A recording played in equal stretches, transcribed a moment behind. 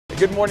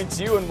Good morning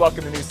to you and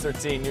welcome to News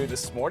 13 New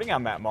this morning.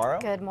 I'm Matt Morrow.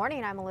 Good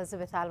morning. I'm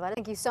Elizabeth Alvarez.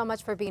 Thank you so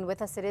much for being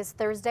with us. It is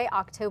Thursday,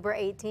 October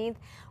 18th.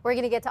 We're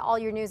going to get to all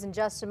your news in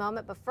just a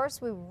moment, but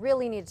first we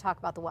really need to talk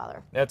about the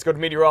weather. Let's go to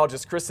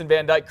meteorologist Kristen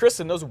Van Dyke.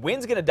 Kristen, those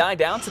winds going to die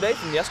down today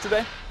from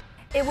yesterday?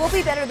 It will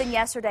be better than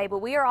yesterday, but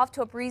we are off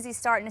to a breezy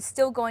start and it's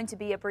still going to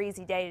be a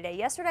breezy day today.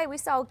 Yesterday we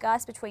saw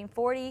gusts between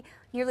 40,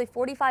 nearly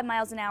 45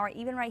 miles an hour,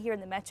 even right here in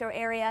the metro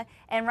area.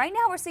 And right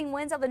now we're seeing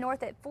winds out of the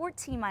north at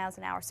 14 miles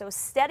an hour. So a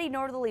steady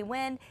northerly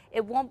wind.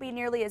 It won't be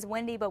nearly as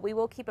windy, but we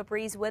will keep a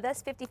breeze with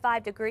us.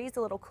 55 degrees,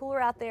 a little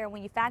cooler out there. And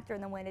when you factor in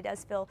the wind, it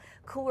does feel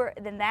cooler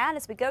than that.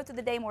 As we go through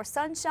the day, more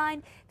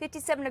sunshine.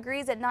 57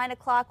 degrees at 9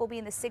 o'clock. We'll be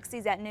in the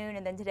 60s at noon,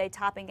 and then today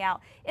topping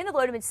out in the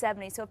low to mid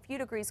 70s. So a few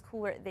degrees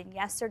cooler than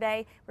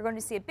yesterday. We're going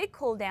to see a big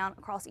cool down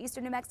across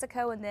eastern New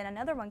Mexico, and then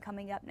another one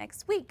coming up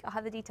next week. I'll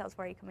have the details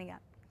for you coming up.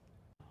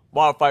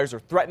 Wildfires are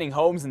threatening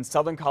homes in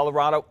southern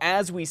Colorado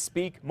as we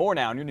speak. More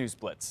now in your News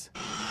Blitz.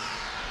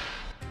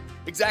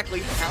 Exactly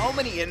how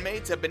many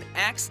inmates have been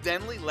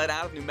accidentally let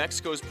out of New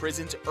Mexico's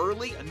prisons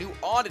early? A new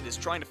audit is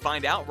trying to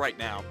find out right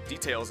now.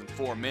 Details in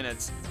 4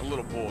 minutes. A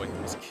little boy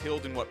who was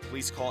killed in what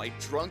police call a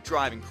drunk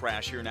driving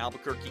crash here in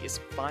Albuquerque is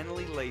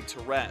finally laid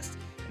to rest.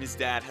 And his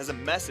dad has a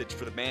message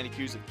for the man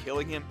accused of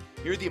killing him.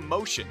 Hear the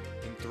emotion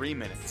in 3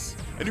 minutes.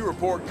 A new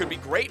report could be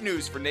great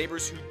news for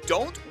neighbors who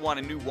don't want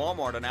a new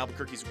Walmart on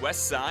Albuquerque's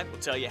west side. We'll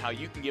tell you how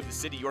you can give the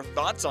city your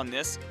thoughts on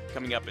this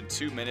coming up in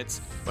 2 minutes.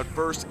 But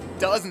first,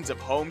 dozens of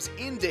homes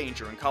in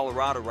danger in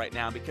Colorado right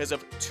now because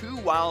of 2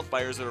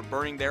 wildfires that are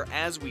burning there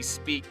as we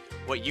speak.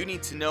 What you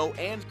need to know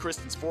and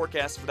Kristen's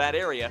forecast for that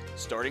area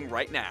starting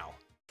right now.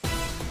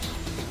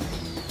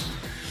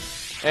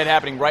 And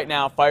happening right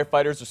now,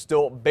 firefighters are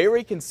still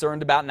very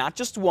concerned about not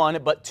just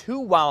 1, but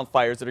 2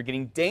 wildfires that are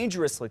getting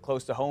dangerously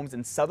close to homes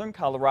in southern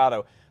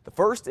Colorado. The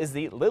first is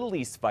the Little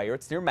East fire.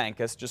 It's near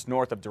Mancos, just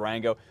north of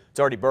Durango. It's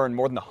already burned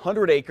more than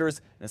 100 acres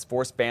and has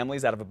forced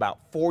families out of about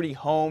 40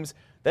 homes.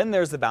 Then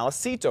there's the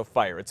Vallecito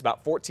fire. It's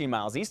about 14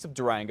 miles east of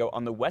Durango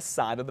on the west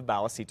side of the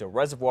Vallecito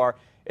Reservoir.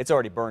 It's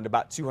already burned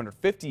about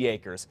 250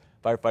 acres.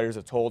 Firefighters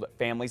have told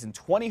families in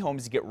 20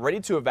 homes to get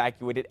ready to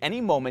evacuate at any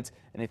moment,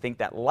 and they think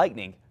that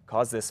lightning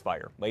caused this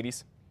fire.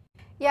 Ladies?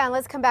 Yeah, and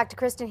let's come back to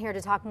Kristen here to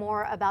talk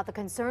more about the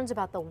concerns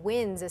about the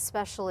winds,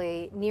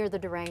 especially near the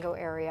Durango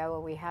area where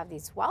we have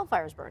these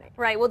wildfires burning.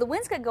 Right. Well, the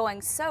winds got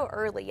going so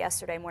early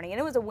yesterday morning, and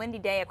it was a windy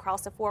day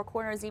across the 4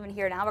 corners. Even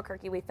here in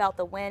Albuquerque, we felt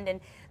the wind, and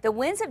the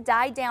winds have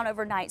died down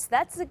overnight. So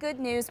that's the good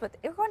news, but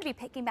they're going to be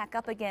picking back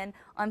up again,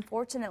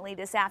 unfortunately,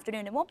 this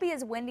afternoon. It won't be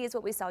as windy as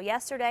what we saw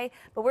yesterday,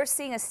 but we're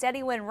seeing a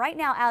steady wind right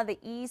now out of the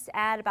east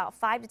at about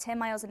 5 to 10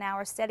 miles an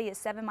hour, steady at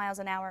 7 miles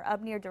an hour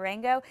up near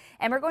Durango.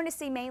 And we're going to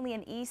see mainly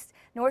an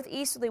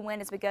northeasterly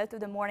wind as we go through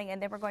the morning, and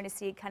then we're going to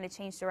see it kind of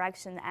change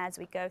direction as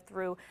we go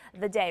through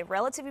the day.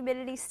 Relative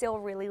humidity still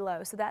really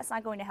low, so that's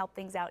not going to help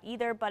things out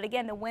either. But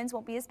again, the winds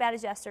won't be as bad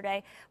as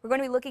yesterday. We're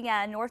going to be looking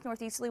at a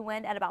northeasterly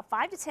wind at about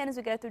 5 to 10 as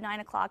we go through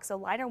 9 o'clock, so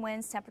lighter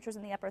winds, temperatures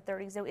in the upper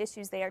 30s, no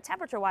issues there.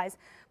 Temperature-wise,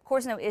 of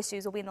course, no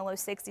issues. We'll be in the low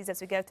 60s as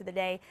we go through the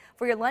day.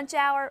 For your lunch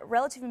hour,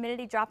 relative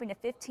humidity dropping to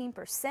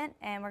 15%,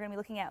 and we're going to be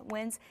looking at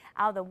winds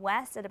out of the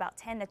west at about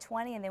 10 to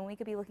 20, and then we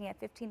could be looking at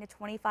 15 to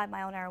 25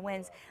 mile-an-hour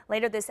winds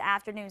later this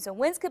afternoon. So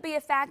winds could be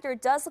a factor.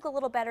 It does look a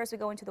little better as we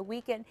go into the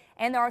weekend,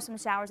 and there are some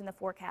showers in the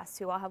forecast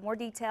too. I'll have more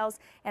details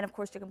and of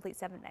course your complete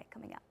 7-day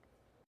coming up.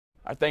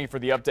 All right, thank you for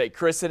the update,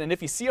 Kristen. And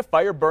if you see a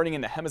fire burning in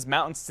the Jemez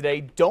Mountains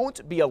today,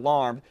 don't be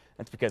alarmed.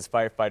 That's because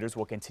firefighters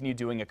will continue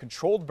doing a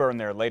controlled burn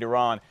there later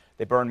on.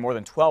 They burned more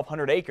than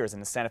 1,200 acres in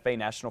the Santa Fe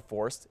National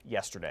Forest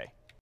yesterday.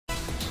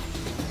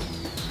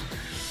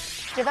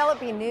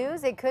 Developing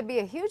news, it could be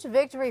a huge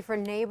victory for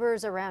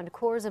neighbors around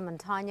Coors and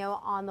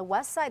Montano on the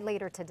west side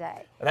later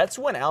today. That's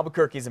when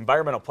Albuquerque's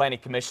Environmental Planning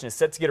Commission is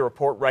set to get a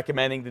report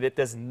recommending that it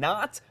does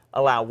not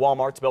allow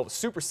Walmart to build a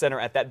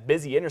supercenter at that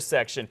busy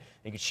intersection.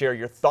 You can share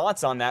your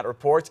thoughts on that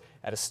report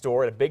at a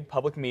store at a big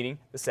public meeting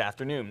this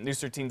afternoon.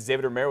 News 13's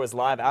David Romero is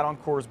live out on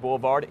Coors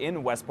Boulevard in the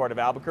west part of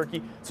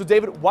Albuquerque. So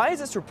David, why is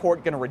this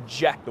report going to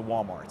reject the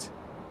Walmart?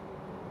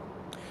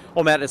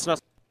 Well, Matt, it's not.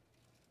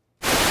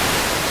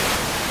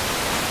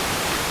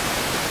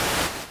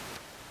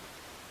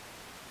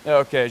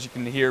 Okay, as you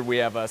can hear, we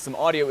have some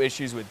audio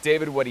issues with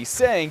David. What he's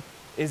saying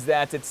is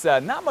that it's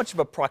not much of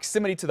a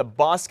proximity to the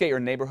bosque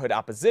or neighborhood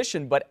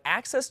opposition, but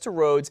access to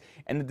roads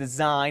and the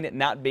design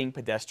not being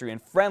pedestrian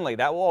friendly.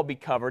 That will all be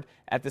covered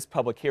at this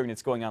public hearing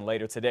that's going on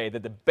later today.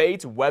 The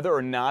debate whether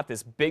or not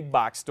this big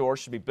box store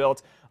should be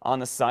built on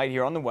the site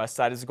here on the west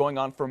side is going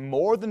on for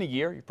more than a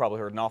year. You've probably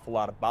heard an awful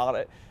lot about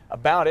it.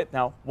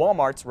 Now,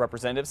 Walmart's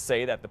representatives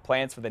say that the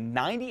plans for the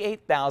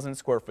 98,000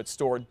 square foot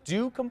store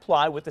do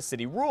comply with the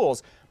city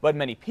rules, but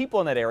many people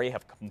in that area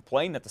have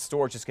complained that the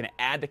store is just going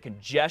to add to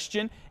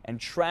congestion and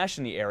trash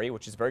in the area,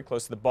 which is very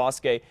close to the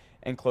Bosque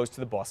and close to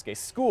the Bosque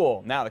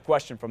School. Now, the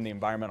question from the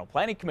Environmental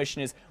Planning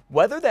Commission is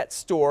whether that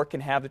store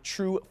can have the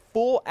true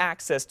full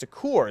access to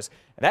Coors.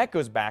 And that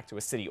goes back to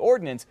a city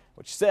ordinance,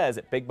 which says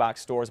that big box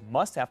stores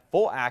must have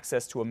full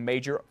access to a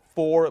major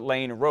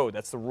 4-lane road.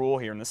 That's the rule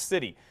here in the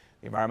city.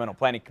 The Environmental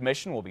Planning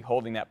Commission will be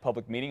holding that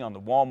public meeting on the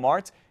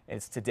Walmart.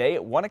 It's today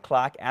at 1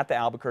 o'clock at the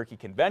Albuquerque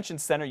Convention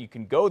Center. You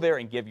can go there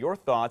and give your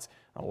thoughts.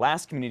 The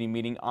last community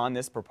meeting on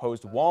this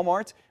proposed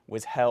Walmart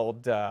was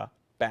held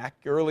back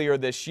earlier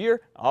this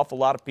year. An awful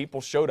lot of people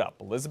showed up.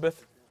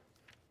 Elizabeth?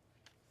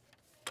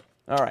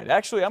 All right,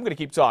 actually, I'm going to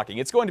keep talking.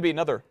 It's going to be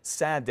another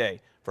sad day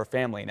for a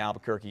family in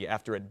Albuquerque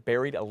after it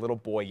buried a little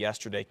boy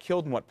yesterday,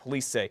 killed in what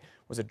police say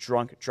was a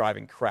drunk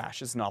driving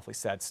crash. It's an awfully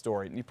sad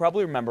story. And you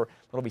probably remember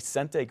little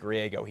Vicente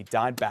Griego. He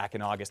died back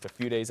in August, a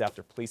few days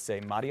after police say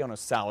Mariano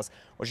Salas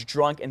was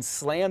drunk and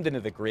slammed into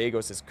the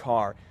Griegos'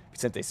 car.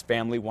 Vicente's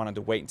family wanted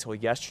to wait until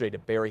yesterday to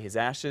bury his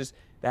ashes.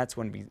 That's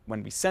when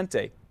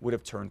Vicente would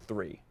have turned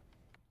 3.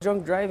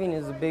 Drunk driving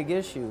is a big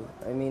issue.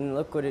 I mean,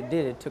 look what it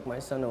did. It took my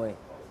son away.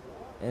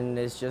 And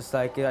it's just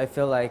like, I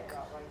feel like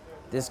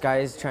this guy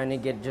is trying to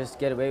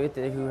get away with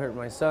it, who hurt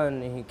my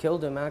son, and he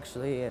killed him,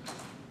 actually.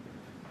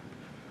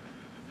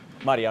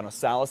 Mariano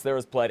Salas there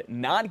was pled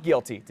not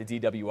guilty to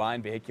DWI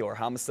and vehicular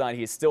homicide.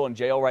 He is still in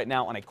jail right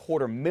now on a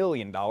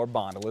 $250,000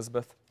 bond.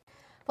 Elizabeth?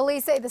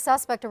 Police say the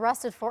suspect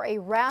arrested for a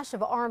rash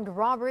of armed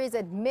robberies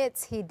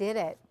admits he did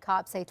it.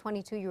 Cops say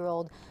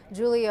 22-year-old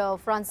Julio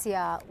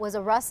Francia was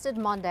arrested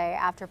Monday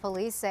after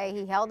police say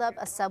he held up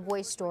a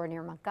Subway store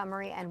near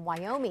Montgomery and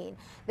Wyoming.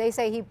 They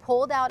say he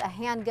pulled out a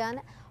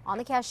handgun on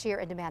the cashier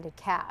and demanded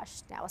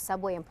cash. Now, a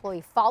Subway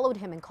employee followed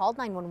him and called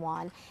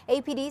 911.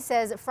 APD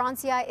says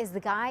Francia is the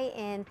guy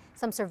in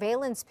some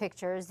surveillance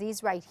pictures,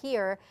 these right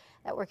here,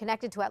 that were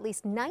connected to at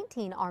least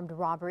 19 armed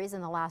robberies in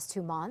the last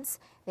 2 months.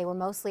 They were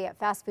mostly at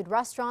fast food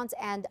restaurants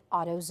and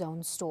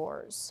AutoZone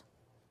stores.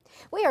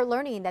 We are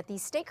learning that the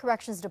State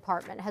Corrections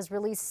Department has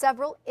released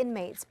several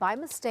inmates by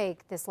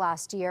mistake this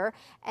last year,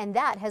 and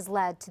that has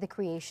led to the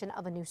creation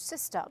of a new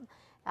system.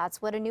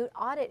 That's what a new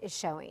audit is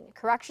showing.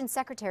 Corrections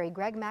Secretary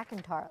Greg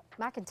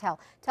McIntyre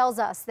tells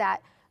us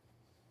that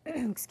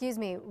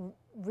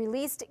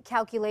released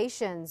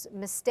calculations,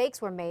 mistakes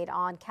were made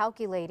on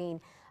calculating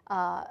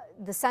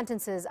the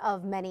sentences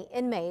of many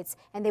inmates,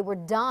 and they were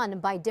done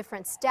by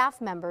different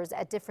staff members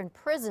at different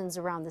prisons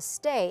around the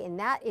state, and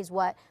that is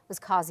what was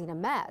causing a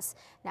mess.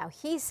 Now,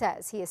 he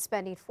says he is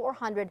spending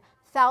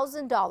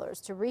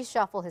 $400,000 to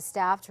reshuffle his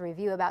staff to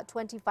review about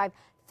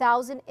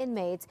 25,000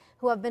 inmates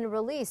who have been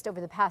released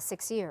over the past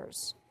 6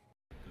 years.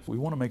 We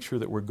want to make sure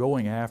that we're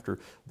going after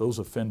those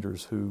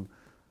offenders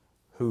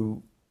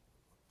who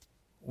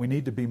we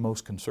need to be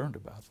most concerned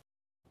about.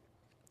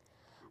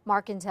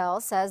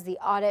 Marcantel says the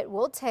audit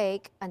will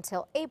take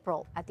until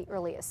April at the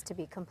earliest to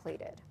be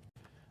completed.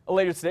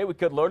 Later today, we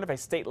could learn if a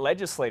state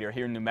legislator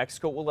here in New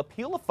Mexico will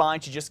appeal a fine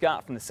she just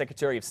got from the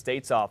Secretary of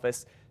State's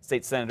office.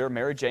 State Senator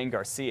Mary Jane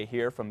Garcia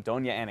here from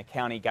Doña Ana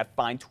County got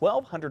fined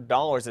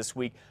 $1,200 this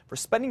week for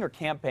spending her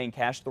campaign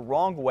cash the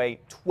wrong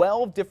way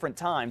 12 different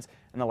times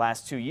in the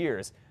last 2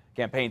 years.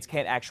 Campaigns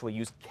can't actually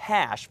use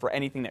cash for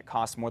anything that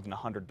costs more than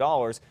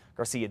 $100.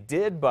 Garcia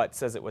did, but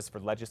says it was for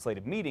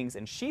legislative meetings,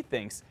 and she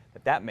thinks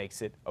that that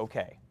makes it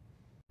okay.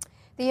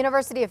 The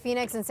University of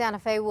Phoenix in Santa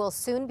Fe will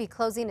soon be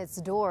closing its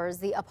doors.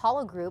 The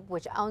Apollo Group,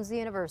 which owns the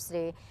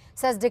university,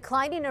 says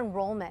declining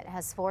enrollment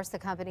has forced the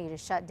company to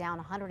shut down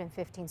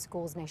 115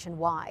 schools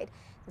nationwide.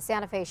 The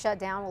Santa Fe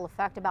shutdown will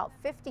affect about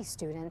 50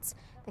 students.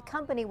 The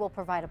company will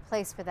provide a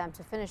place for them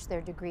to finish their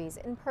degrees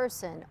in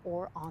person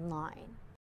or online.